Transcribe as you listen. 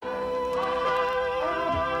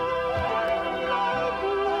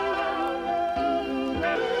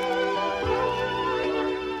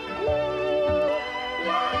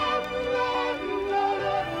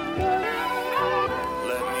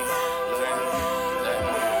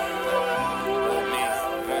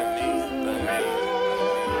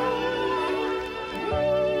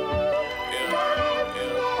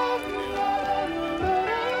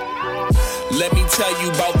Let me tell you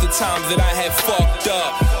about the times that I had fucked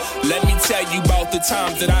up. Let me tell you about the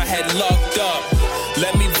times that I had lucked up.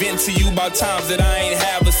 Let me vent to you about times that I ain't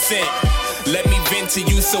have a cent. Let me vent to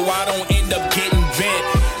you so I don't end up getting bent.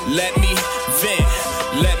 Let me vent.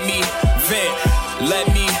 Let me vent. Let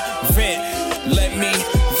me vent. Let me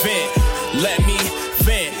vent. Let me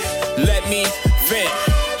vent. Let me vent.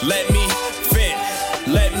 Let me vent.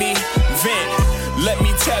 Let me vent. Let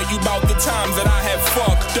me tell you about the times that I had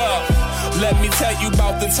fucked up. Let me tell you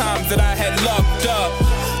about the times that I had lucked up.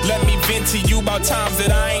 Let me vent to you about times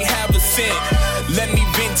that I ain't have a cent. Let me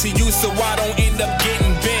vent to you so I don't end up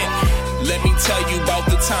getting bent. Let me tell you about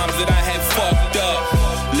the times that I had fucked up.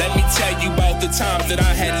 Let me tell you about the times that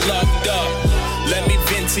I had lucked up. Let me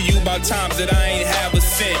vent to you about times that I ain't have a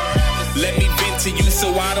cent. Let me vent to you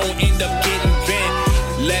so I don't end up getting bent.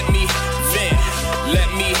 Let me vent. Let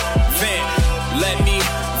me vent. Let me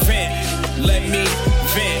vent. Let me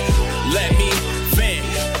vent. Let me vent.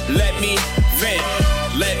 Let me vent.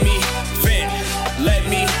 Let me vent. Let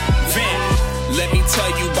me vent. Let me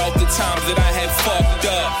tell you about the times that I had fucked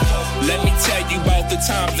up. Let me tell you about the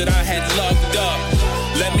times that I had lucked up.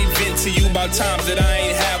 Let me vent to you about times that I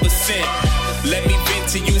ain't have a cent. Let me vent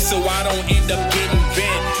to you so I don't end up getting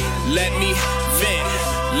bent. Let me vent.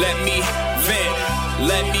 Let me vent.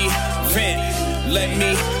 Let me vent. Let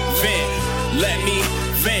me vent. Let me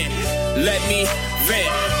vent. Let me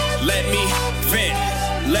vent. Let me vent.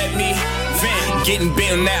 Let me vent. Getting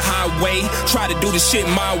bent on that highway. Try to do the shit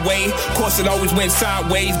my way. Course it always went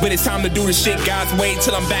sideways, but it's time to do the shit God's way.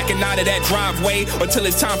 Till I'm backing out of that driveway, or till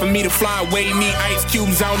it's time for me to fly away. Me ice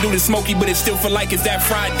cubes, I don't do the Smokey, but it still feel like it's that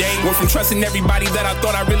Friday. Went from trusting everybody that I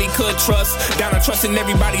thought I really could trust, down to trusting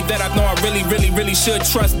everybody that I know I really should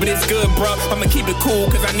trust. But it's good, bruh, I'ma keep it cool,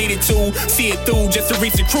 cause I needed to see it through, just to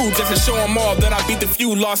reach the crew, just to show them all that I beat the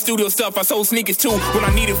few. Lost studio stuff, I sold sneakers too. When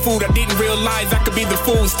I needed food, I didn't realize I could be the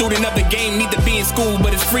fool. Student of the game, need to be in school,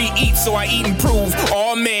 but it's free eat, so I eat and prove.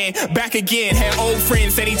 Oh man, back again. Had old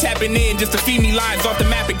friends said he tapping in just to feed me lives off the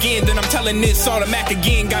map again. Then I'm telling this all the Mac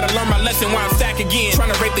again. Gotta learn my lesson while I'm stack again.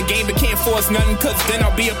 Trying to rape the game but can't force nothing, cause then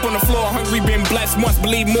I'll be up on the floor hungry. Been blessed once,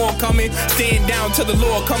 believe more coming. Staying down to the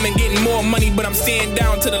Lord coming, getting more money, but I'm staying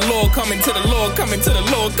down to the Lord coming, to the Lord coming, to the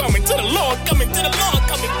Lord coming, to the Lord coming, to the Lord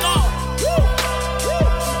coming. Go.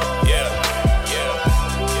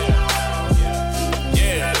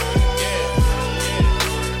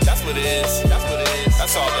 That's what it is.